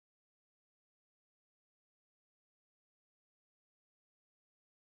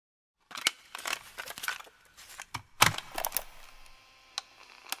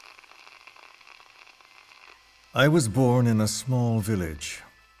I was born in a small village.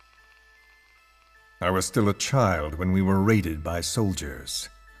 I was still a child when we were raided by soldiers,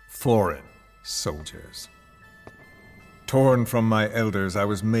 foreign soldiers. Torn from my elders, I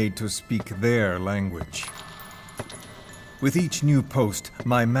was made to speak their language. With each new post,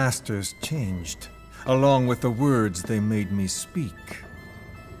 my masters changed, along with the words they made me speak.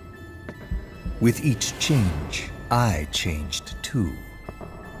 With each change, I changed too.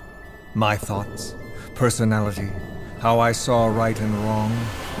 My thoughts, personality, how I saw right and wrong.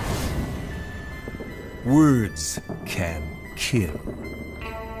 Words can kill.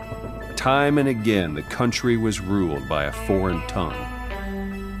 Time and again, the country was ruled by a foreign tongue.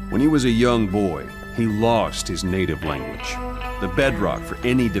 When he was a young boy, he lost his native language, the bedrock for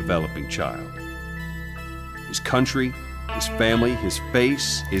any developing child. His country, his family, his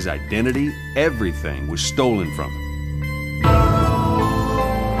face, his identity, everything was stolen from him.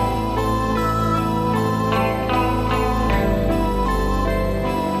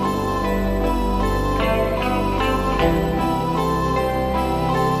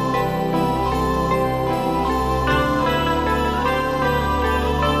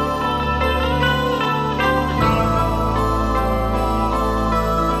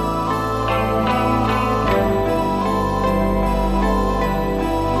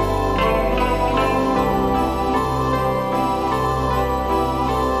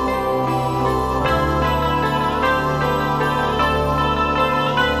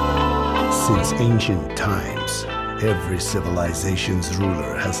 Since ancient times, every civilization's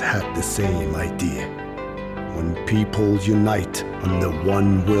ruler has had the same idea. When people unite under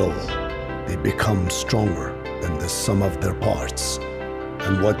one will, they become stronger than the sum of their parts.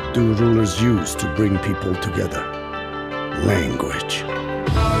 And what do rulers use to bring people together? Language.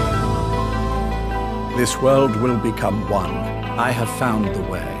 This world will become one. I have found the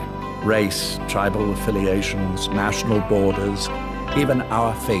way. Race, tribal affiliations, national borders, even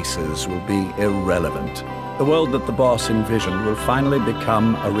our faces will be irrelevant. The world that the boss envisioned will finally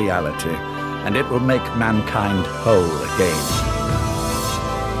become a reality, and it will make mankind whole again.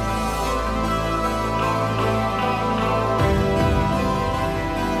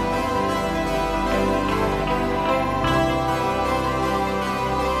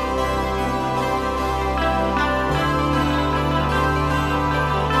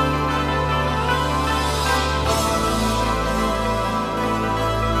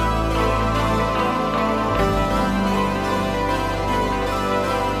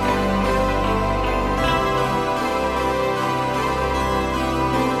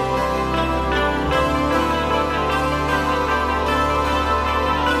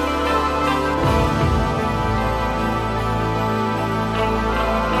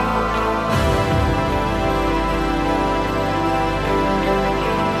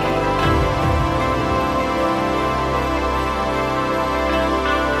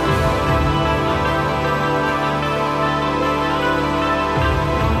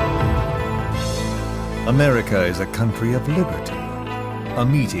 America is a country of liberty, a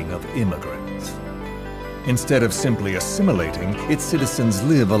meeting of immigrants. Instead of simply assimilating, its citizens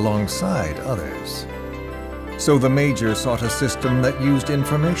live alongside others. So the Major sought a system that used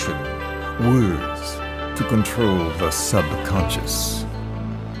information, words, to control the subconscious.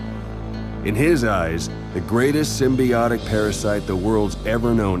 In his eyes, the greatest symbiotic parasite the world's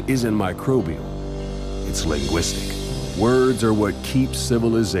ever known isn't microbial. It's linguistic. Words are what keeps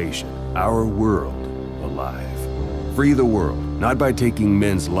civilization, our world, alive. Free the world, not by taking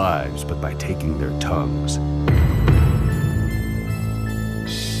men's lives, but by taking their tongues.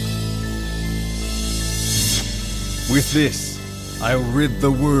 With this, I'll rid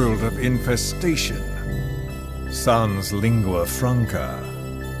the world of infestation. Sans lingua franca,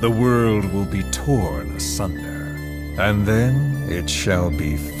 the world will be torn asunder, and then it shall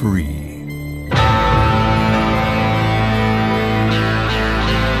be free.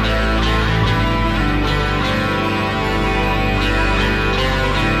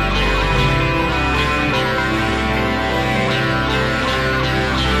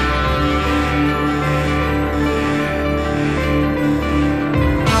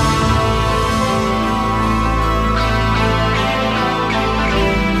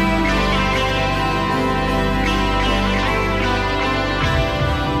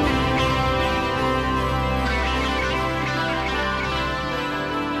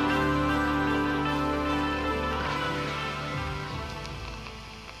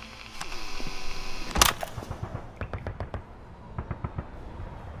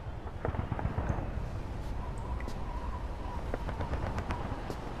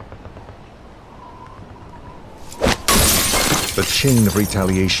 The chain of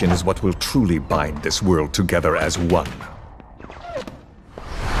retaliation is what will truly bind this world together as one.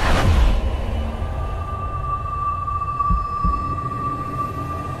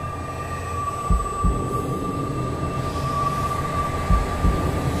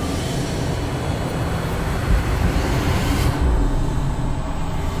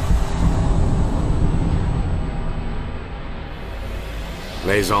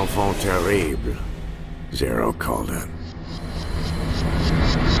 Les enfants terribles, Zero called it.